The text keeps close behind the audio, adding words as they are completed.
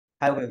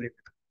Hello everyone.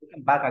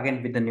 Welcome back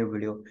again with the new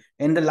video.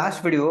 In the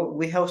last video,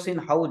 we have seen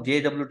how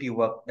JWT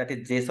work, that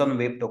is JSON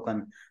Web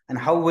Token, and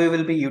how we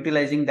will be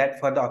utilizing that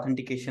for the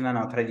authentication and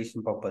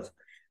authorization purpose.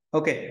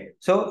 Okay,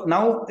 so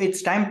now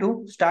it's time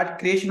to start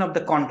creation of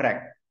the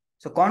contract.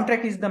 So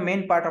contract is the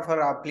main part of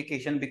our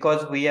application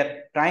because we are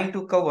trying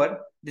to cover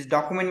this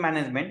document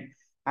management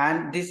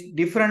and this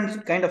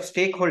different kind of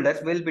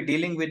stakeholders will be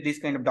dealing with these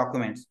kind of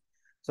documents.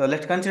 So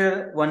let's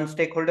consider one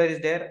stakeholder is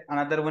there,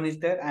 another one is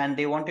there, and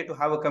they wanted to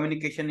have a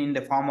communication in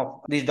the form of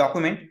this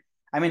document.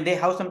 I mean, they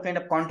have some kind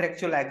of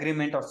contractual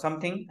agreement or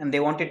something, and they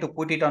wanted to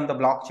put it on the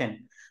blockchain.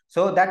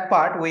 So that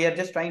part we are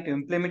just trying to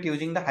implement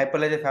using the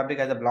Hyperledger Fabric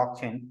as a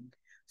blockchain.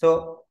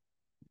 So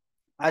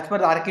as per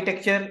the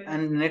architecture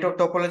and network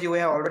topology, we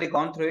have already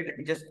gone through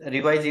it. Just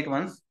revise it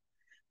once.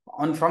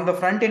 On from the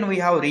front end, we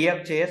have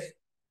React.js.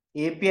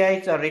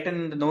 APIs are written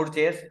in the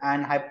Node.js,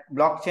 and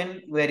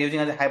blockchain we are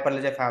using as a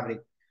Hyperledger Fabric.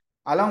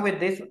 Along with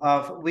this,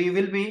 we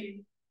will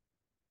be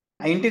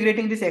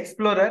integrating this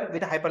Explorer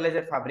with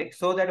Hyperledger Fabric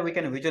so that we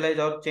can visualize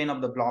our chain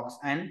of the blocks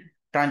and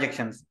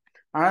transactions.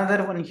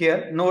 Another one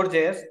here,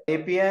 Node.js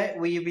API,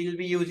 we will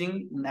be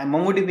using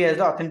MongoDB as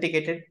the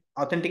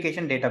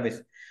authentication database.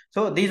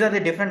 So these are the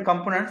different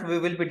components we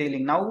will be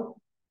dealing. Now,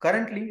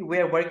 currently, we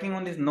are working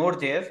on this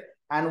Node.js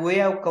and we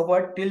have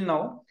covered till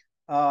now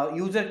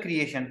user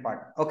creation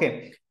part.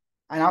 Okay.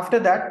 And after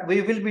that, we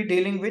will be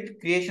dealing with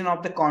creation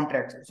of the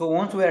contracts. So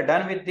once we are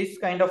done with this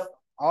kind of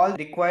all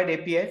required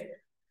APIs,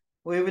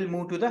 we will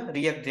move to the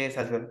React.js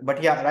as well.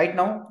 But yeah, right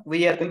now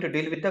we are going to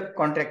deal with the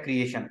contract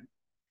creation.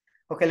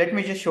 Okay, let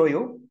me just show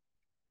you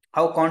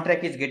how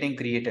contract is getting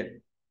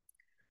created.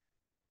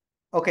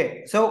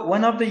 Okay, so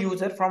one of the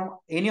user from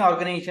any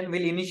organization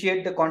will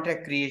initiate the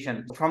contract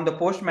creation. From the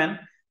Postman,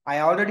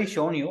 I already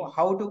shown you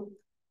how to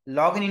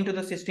log in into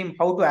the system,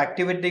 how to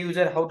activate the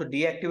user, how to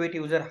deactivate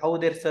user, how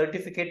their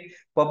certificate,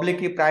 public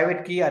key,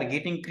 private key are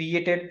getting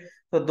created.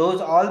 So those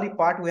all the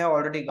part we have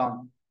already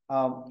gone.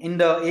 In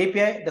the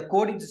API, the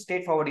code is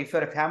straightforward. If you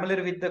are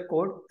familiar with the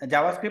code,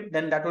 JavaScript,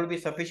 then that will be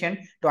sufficient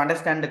to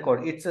understand the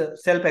code. It's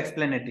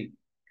self-explanatory.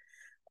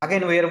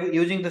 Again, we are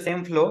using the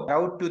same flow,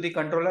 route to the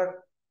controller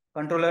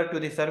to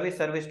the service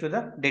to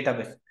the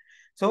database.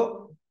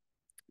 So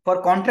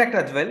for contract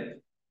as well,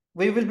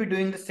 we will be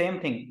doing the same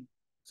thing.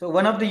 So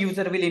one of the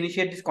user will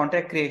initiate this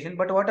contract creation,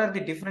 but what are the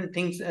different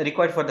things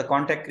required for the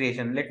contract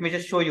creation? Let me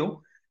just show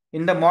you.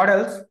 In the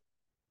models,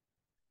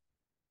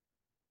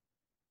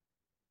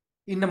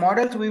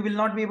 we will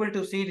not be able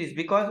to see this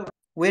because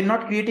we're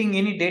not creating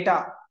any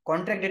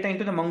contract data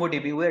into the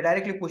MongoDB. We're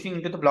directly pushing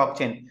into the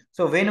blockchain.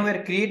 So when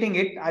we're creating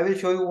it, I will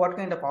show you what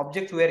kind of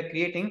objects we are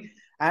creating.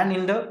 And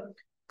in the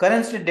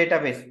current state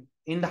database,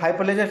 in the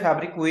Hyperledger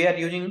Fabric, we are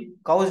using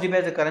CowsDB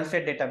as a current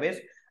state database.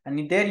 And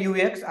in their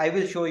UX, I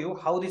will show you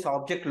how this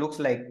object looks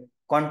like,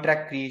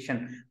 contract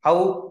creation,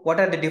 what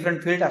are the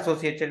different fields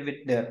associated with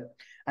there,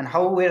 and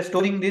how we are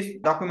storing this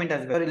document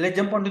as well. So let's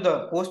jump onto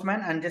the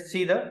Postman and just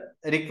see the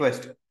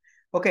request.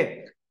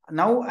 Okay,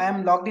 now I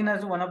am logged in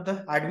as one of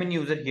the admin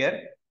user here.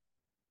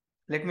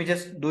 Let me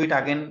just do it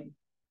again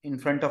in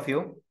front of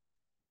you.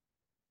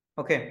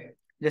 Okay,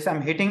 just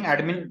I'm hitting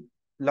admin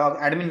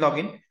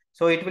login.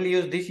 So it will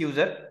use this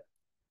user.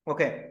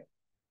 Okay.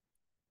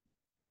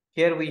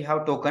 Here we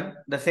have token.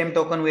 The same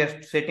token we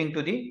are setting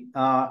to the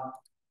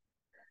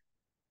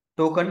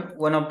token,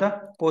 one of the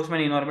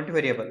Postman environment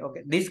variable.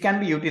 Okay, this can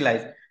be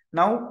utilized.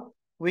 Now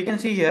we can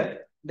see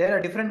here there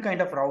are different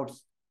kind of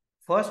routes.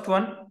 First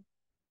one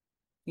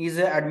is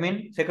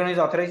admin, second is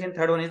authorization,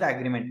 third one is the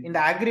agreement. In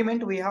the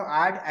agreement, we have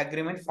add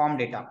agreement form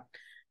data.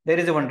 There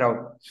is one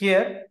route.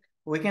 Here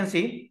we can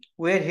see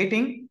we are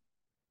hitting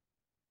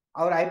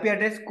our IP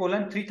address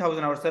colon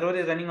 3000. Our server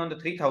is running on the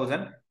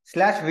 3000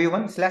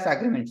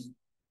 /v1/agreements.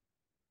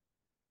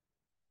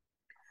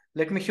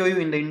 Let me show you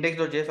in the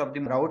index.js of the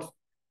routes.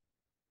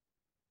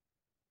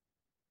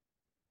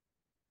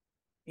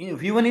 In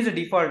v1 is a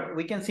default.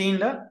 We can see in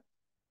the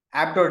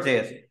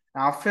app.js.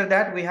 After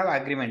that, we have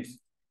agreements.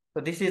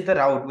 So this is the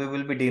route we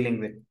will be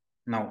dealing with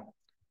now.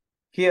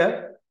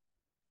 Here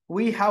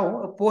we have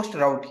a post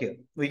route here.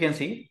 We can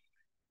see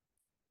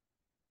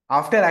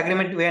after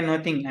agreement, we have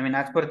nothing. I mean,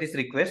 as per this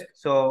request.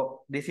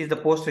 So this is the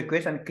post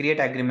request and create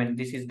agreement.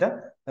 This is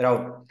the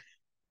route.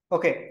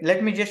 Okay,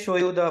 let me just show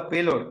you the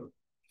payload.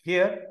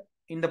 Here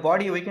in the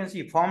body, we can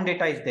see form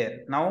data is there.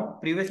 Now,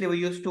 previously we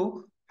used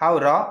to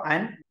have raw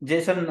and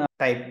JSON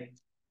type.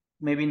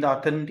 Maybe in the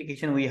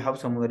authentication we have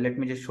somewhere. Let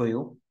me just show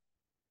you.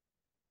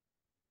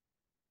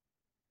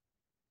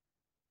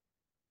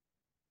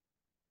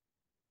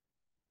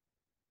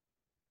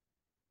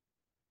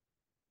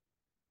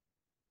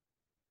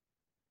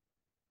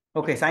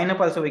 Okay, sign up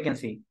also we can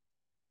see.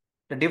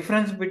 The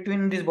difference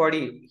between this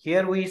body,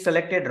 here we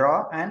selected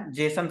raw and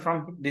JSON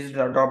from this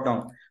drop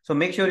down. So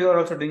make sure you are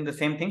also doing the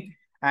same thing.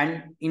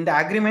 And in the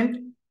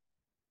agreement,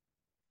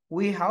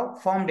 we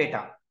have form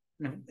data.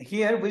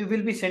 Here we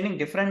will be sending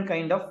different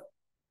kind of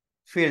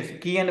fields,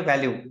 key and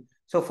value.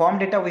 So form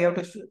data we have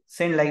to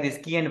send like this,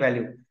 key and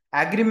value.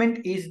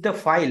 Agreement is the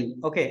file.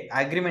 Okay,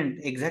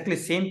 agreement, exactly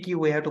same key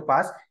we have to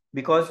pass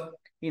because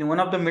in one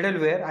of the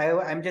middleware,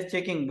 I'm just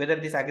checking whether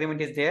this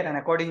agreement is there, and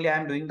accordingly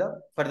I'm doing the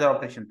further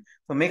operation.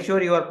 So make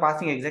sure you are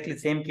passing exactly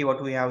same key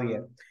what we have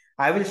here.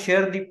 I will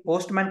share the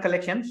Postman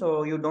collection,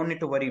 so you don't need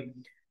to worry.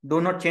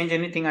 Do not change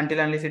anything until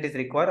unless it is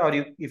required,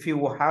 or if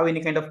you have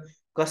any kind of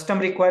custom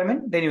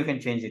requirement, then you can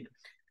change it.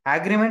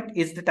 Agreement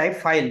is the type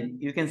file.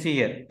 You can see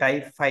here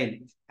type file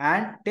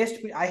and test.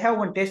 I have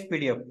one test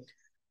PDF.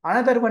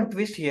 Another one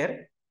twist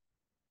here.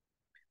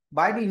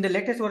 In the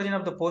latest version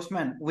of the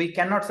Postman, we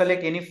cannot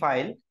select any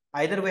file.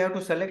 Either we have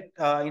to select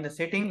in the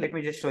setting. Let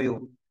me just show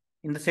you.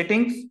 In the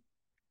settings,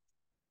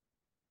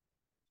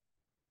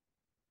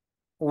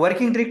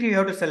 working directory you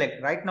have to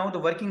select. Right now, the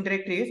working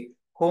directory is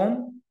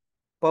home,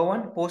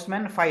 Pawan,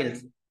 Postman,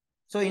 files.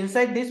 So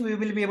inside this, we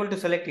will be able to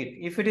select it.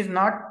 If it is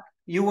not,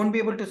 you won't be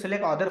able to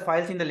select other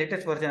files in the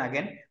latest version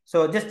again.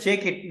 So just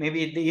check it.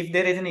 Maybe if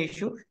there is an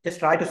issue, just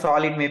try to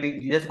solve it.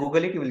 Maybe just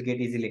Google it, you will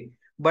get easily.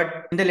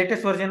 But in the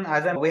latest version,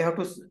 we have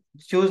to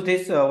choose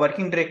this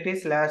working directory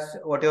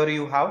 / whatever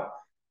you have,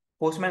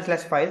 Postman /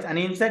 files, and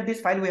inside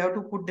this file we have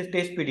to put the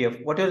test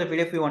PDF, whatever the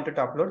PDF we wanted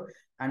to upload,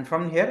 and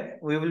from here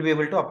we will be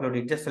able to upload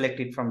it. Just select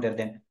it from there.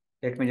 Then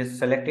let me just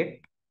select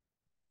it.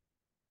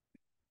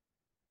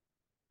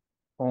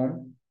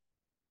 Home,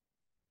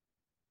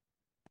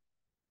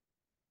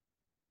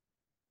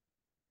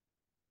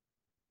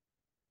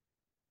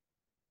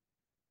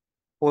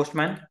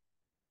 Postman,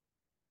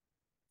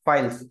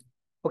 files.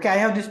 Okay, I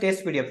have this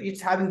test PDF.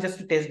 It's having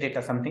just test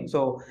data something.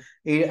 So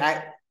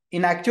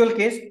in actual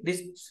case,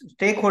 this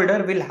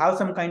stakeholder will have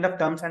some kind of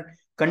terms and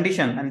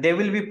condition, and they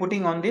will be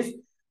putting on this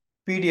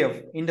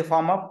PDF in the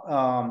form of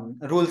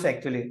rules.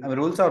 Actually,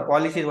 rules or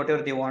policies,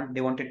 whatever they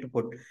wanted to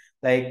put.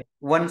 Like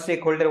one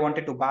stakeholder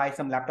wanted to buy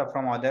some laptop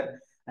from other,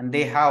 and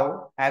they have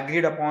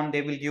agreed upon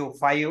they will give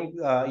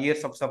 5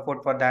 years of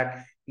support for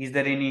that. Is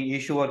there any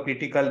issue or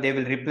critical? They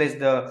will replace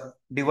the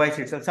device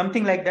itself.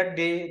 Something like that.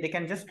 They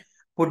can just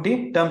put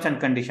the terms and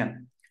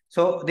condition.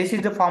 So this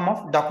is the form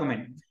of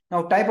document.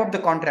 Now type of the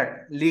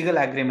contract, legal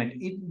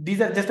agreement.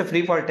 These are just a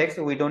free fall text,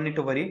 so we don't need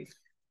to worry.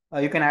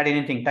 You can add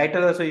anything.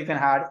 Title also you can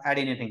add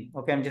anything.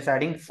 Okay, I'm just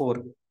adding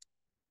 4.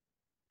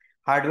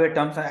 Hardware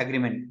terms and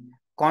agreement.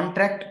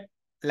 Contract,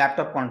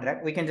 laptop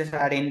contract. We can just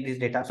add in this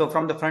data. So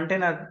from the front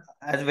end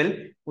as well,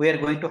 we are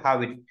going to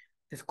have it.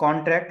 This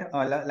contract,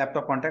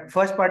 laptop contract,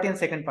 first party and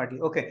second party.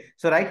 Okay,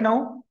 so right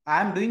now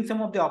I am doing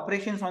some of the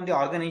operations on the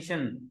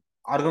organization,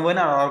 org 1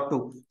 or org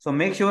 2. So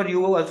make sure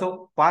you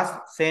also pass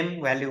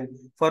same value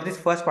for this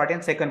first party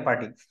and second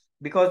party.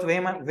 Because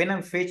when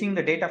I'm fetching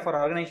the data for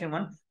organization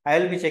 1, I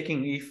will be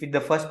checking if the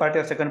first party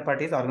or second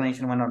party is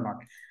organization 1 or not.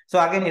 So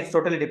again, it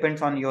totally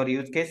depends on your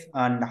use case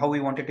and how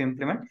we wanted to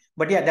implement.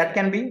 But yeah, that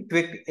can be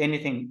tweaked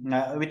anything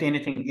with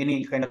anything,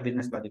 any kind of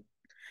business logic.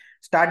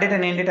 Start date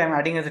and end date I'm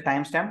adding as a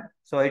timestamp.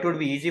 So it would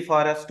be easy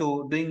for us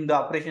to doing the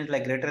operations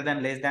like greater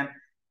than, less than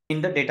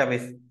in the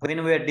database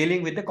when we are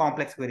dealing with the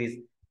complex queries.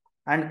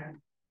 And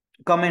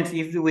comments,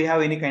 if we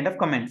have any kind of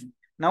comments.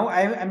 Now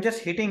I'm just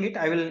hitting it.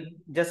 I will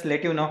just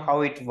let you know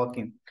how it's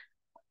working.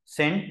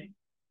 Send.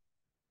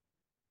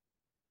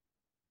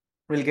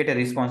 We'll get a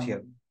response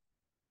here.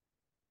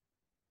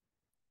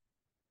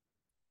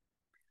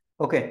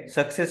 Okay,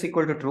 success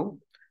equal to true.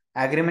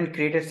 Agreement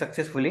created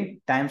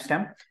successfully,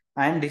 timestamp,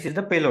 and this is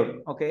the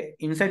payload. Okay,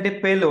 inside the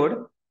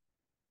payload,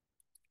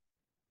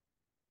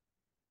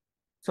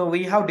 so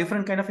we have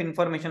different kind of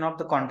information of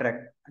the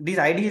contract. This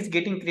ID is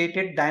getting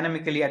created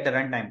dynamically at the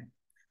runtime.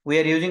 We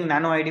are using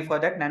nano ID for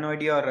that, nano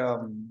ID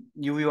or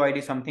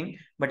UUID something.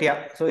 But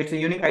yeah, so it's a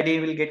unique ID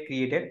will get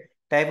created.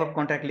 Type of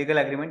contract, legal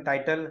agreement,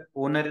 title,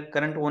 owner,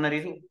 current owner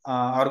is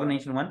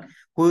organization 1.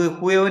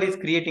 Whoever is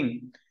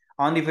creating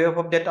on the web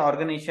of that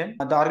organization,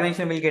 the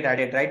organization will get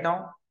added. Right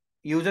now,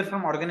 user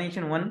from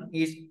organization 1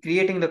 is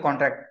creating the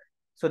contract.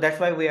 So that's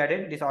why we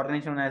added this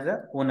organization as a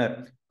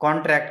owner.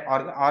 Contract,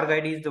 org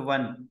ID is the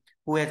one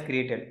who has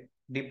created.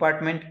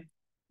 Department,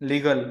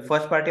 legal,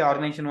 first party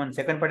organization 1,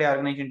 second party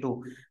organization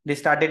 2. The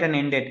start date and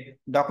end date.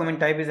 Document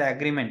type is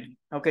agreement.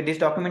 Okay, this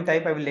document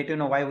type I will let you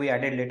know why we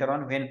added later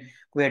on when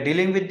we are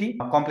dealing with the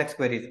complex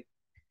queries.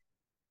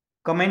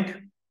 Comment,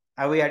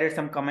 we added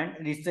some comment.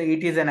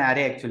 It is an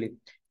array actually.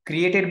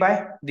 Created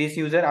by this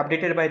user,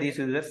 updated by this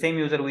user, same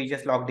user we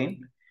just logged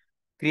in.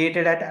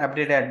 Created at,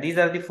 updated at. These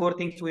are the 4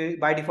 things we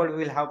by default we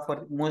will have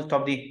for most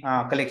of the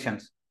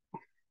collections.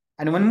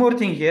 And one more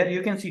thing here,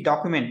 you can see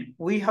document.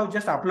 We have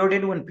just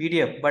uploaded one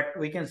PDF, but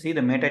we can see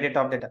the metadata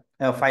of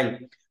that file.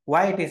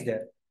 Why it is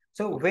there?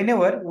 So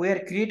whenever we are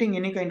creating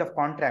any kind of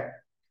contract,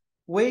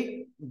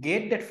 we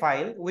get that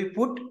file, we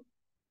put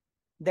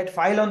that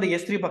file on the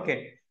S3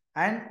 bucket,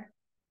 and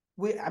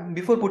we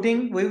before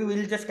putting, we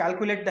will just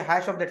calculate the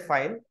hash of that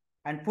file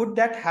and put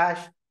that hash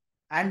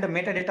and the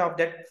metadata of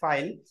that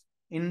file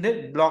in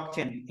the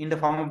blockchain in the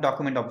form of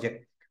document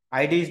object.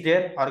 ID is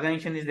there,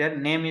 organization is there,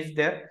 name is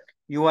there,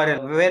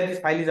 URL where this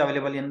file is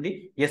available in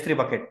the S3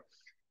 bucket.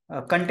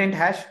 Content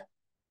hash,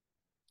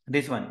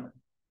 this one.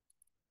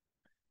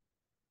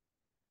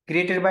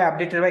 Created by,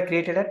 updated by,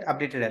 created at,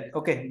 updated at.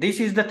 Okay, this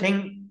is the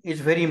thing is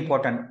very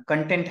important.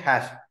 Content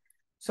hash.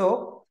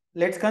 So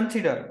let's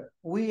consider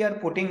we are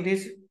putting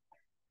this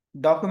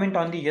document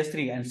on the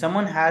S3 and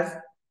someone has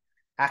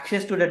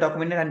access to the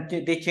document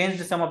and they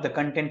changed some of the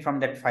content from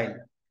that file,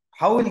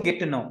 how will get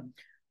to know?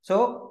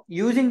 So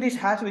using this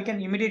hash, we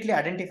can immediately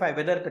identify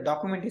whether the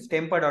document is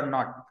tempered or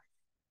not.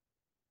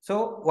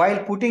 So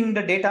while putting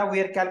the data, we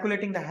are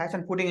calculating the hash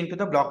and putting into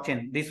the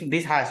blockchain,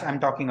 this hash I'm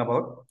talking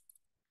about.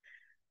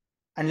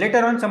 And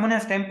later on, someone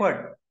has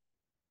tempered.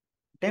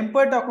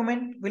 Tempered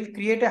document will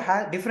create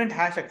a different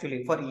hash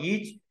actually for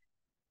each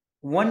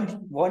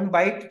one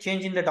byte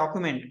change in the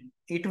document.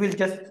 It will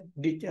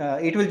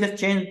just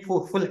change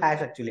full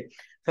hash actually.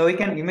 So we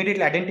can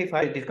immediately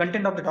identify the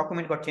content of the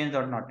document got changed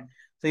or not.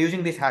 So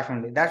using this hash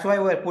only. That's why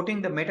we're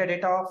putting the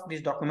metadata of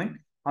this document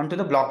onto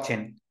the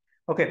blockchain.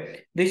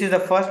 Okay, this is the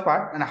first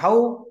part. And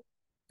how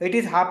it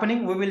is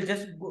happening, we will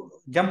just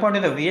jump onto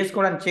the VS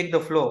Code and check the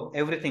flow,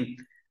 everything.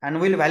 And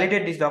we'll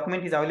validate this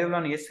document is available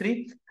on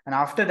S3. And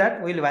after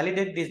that, we'll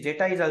validate this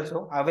data is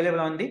also available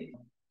on the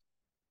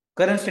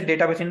current state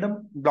database in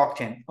the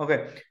blockchain.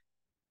 Okay.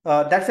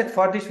 That's it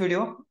for this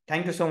video.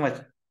 Thank you so much.